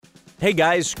Hey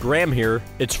guys, Graham here.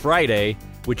 It's Friday,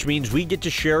 which means we get to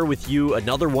share with you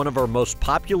another one of our most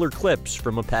popular clips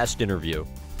from a past interview.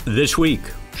 This week,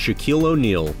 Shaquille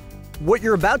O'Neal. What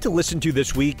you're about to listen to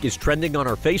this week is trending on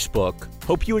our Facebook.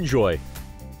 Hope you enjoy.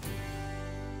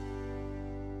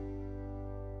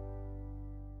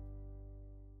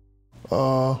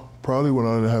 Probably when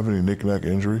I didn't have any knick-knack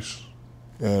injuries.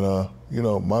 And,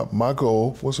 my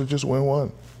goal was to just win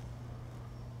one.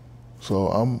 So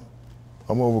I'm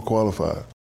overqualified.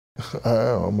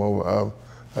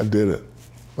 I did it.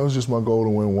 That was just my goal to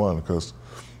win one because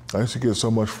I used to get so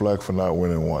much flack for not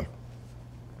winning one.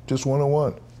 Just one and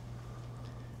one.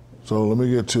 So let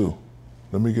me get two.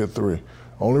 Let me get three.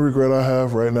 Only regret I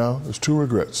have right now is two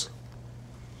regrets.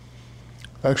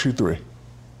 Actually, three.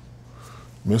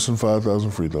 Missing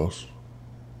 5,000 free throws.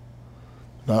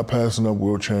 Not passing up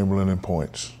Wilt Chamberlain in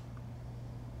points.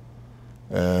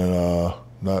 And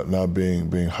not being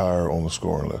higher on the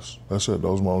scoring list. That's it.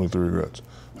 Those are my only three regrets.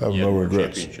 I have no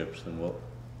regrets. Championships than Wilt.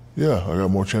 Yeah, I got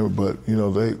more champions, but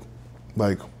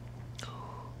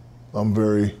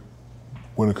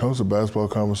when it comes to basketball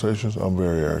conversations, I'm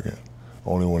very arrogant. I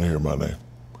only want to hear my name.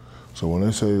 So when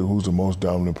they say who's the most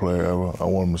dominant player ever, I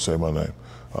want them to say my name.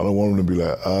 I don't want them to be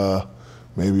like,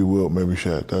 maybe Wilt, maybe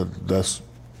Shaq.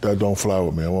 That don't fly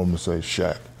with me. I want them to say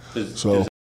Shaq.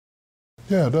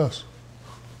 Yeah, it does.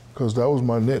 Because that was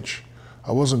my niche.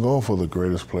 I wasn't going for the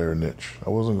greatest player niche. I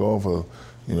wasn't going for,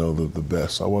 the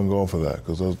best. I wasn't going for that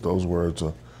because those words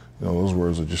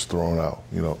are just thrown out.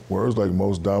 Words like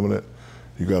most dominant,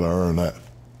 you got to earn that.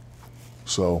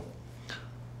 So,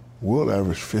 Wilt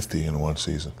averaged 50 in one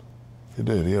season. He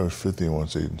did. He averaged 50 in one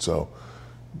season. So,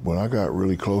 when I got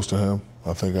really close to him,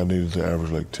 I think I needed to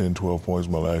average like 10, 12 points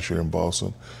my last year in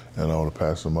Boston, and I would have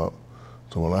passed him up.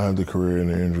 So when I had the career and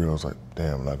the injury, I was like,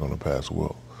 damn, I'm not going to pass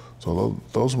Wilt. So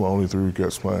those are my only three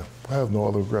regrets, man. I have no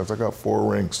other regrets. I got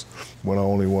 4 rings when I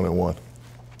only wanted one.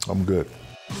 I'm good.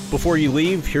 Before you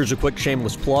leave, here's a quick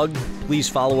shameless plug. Please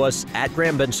follow us at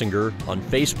Graham Bensinger on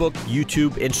Facebook,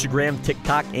 YouTube, Instagram,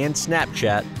 TikTok, and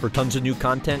Snapchat for tons of new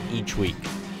content each week.